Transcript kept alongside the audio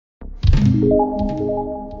And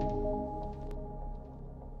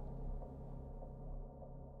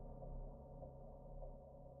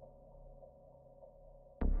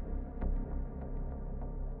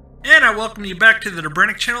I welcome you back to the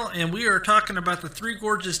Dobrenic channel, and we are talking about the Three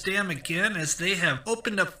Gorges Dam again, as they have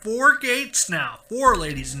opened up 4 gates now. 4,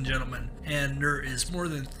 ladies and gentlemen. And there is more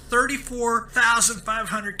than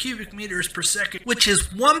 34,500 cubic meters per second, which is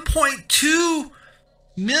 1.2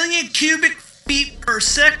 million cubic feet per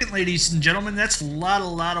second, ladies and gentlemen. That's a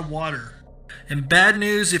lot of water. And bad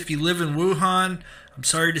news if you live in Wuhan, I'm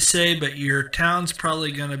sorry to say, but your town's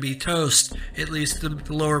probably going to be toast, at least the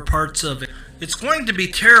lower parts of it. It's going to be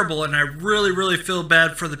terrible, and I really feel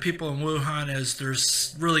bad for the people in Wuhan, as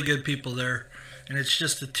there's really good people there. And it's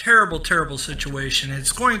just a terrible situation.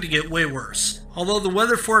 It's going to get way worse. Although the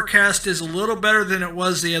weather forecast is a little better than it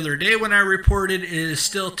was the other day when I reported, it is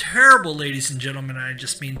still terrible, ladies and gentlemen. I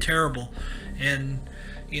just mean terrible. And,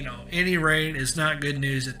 you know, any rain is not good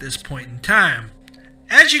news at this point in time.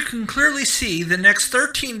 As you can clearly see, the next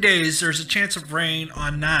 13 days there's a chance of rain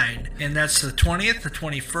on 9. And that's the 20th, the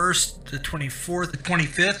 21st, the 24th, the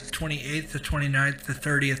 25th, the 28th, the 29th, the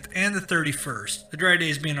 30th, and the 31st. The dry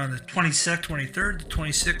days being on the 22nd, 23rd, the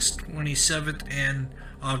 26th, 27th, and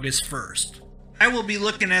August 1st. I will be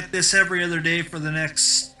looking at this every other day for the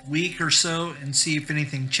next week or so and see if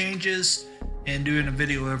anything changes, and doing a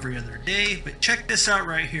video every other day. But check this out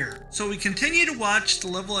right here. So we continue to watch the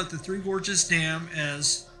level at the Three Gorges Dam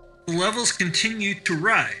as the levels continue to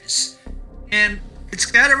rise, and it's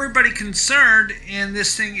got everybody concerned, and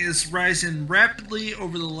this thing is rising rapidly.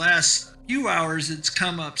 Over the last few hours it's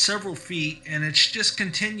come up several feet, and it's just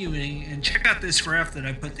continuing. And check out this graph that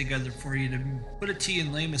I put together for you to put it to you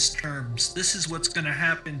in lamest terms. This is what's going to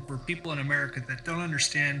happen for people in America that don't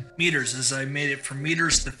understand meters, as I made it from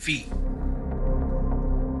meters to feet.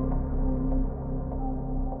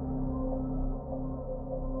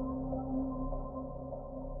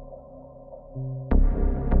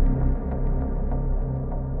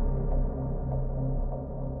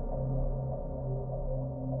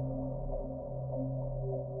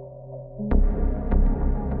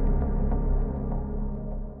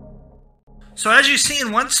 So as you've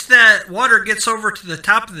seen, once that water gets over to the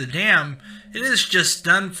top of the dam, it is just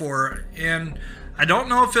done for. And I don't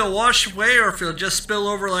know if it'll wash away or if it'll just spill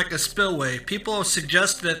over like a spillway. People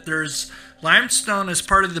suggest that there's limestone as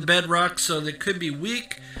part of the bedrock, so that could be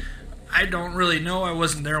weak. I don't really know. I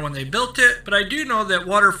wasn't there when they built it, but I do know that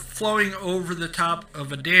water flowing over the top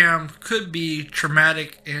of a dam could be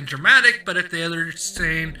traumatic and dramatic. But at the other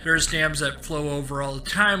saying, there's dams that flow over all the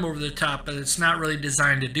time over the top, but it's not really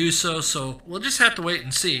designed to do so. So we'll just have to wait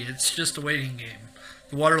and see. It's just a waiting game.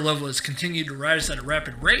 The water level has continued to rise at a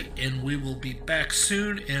rapid rate, and we will be back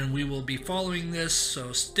soon, and we will be following this.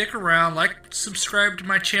 So stick around, subscribe to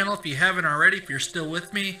my channel if you haven't already, if you're still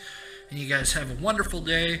with me. And you guys have a wonderful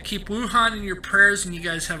day. Keep Wuhan in your prayers, and you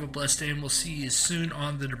guys have a blessed day, and we'll see you soon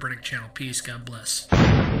on the Dobrenic channel. Peace. God bless.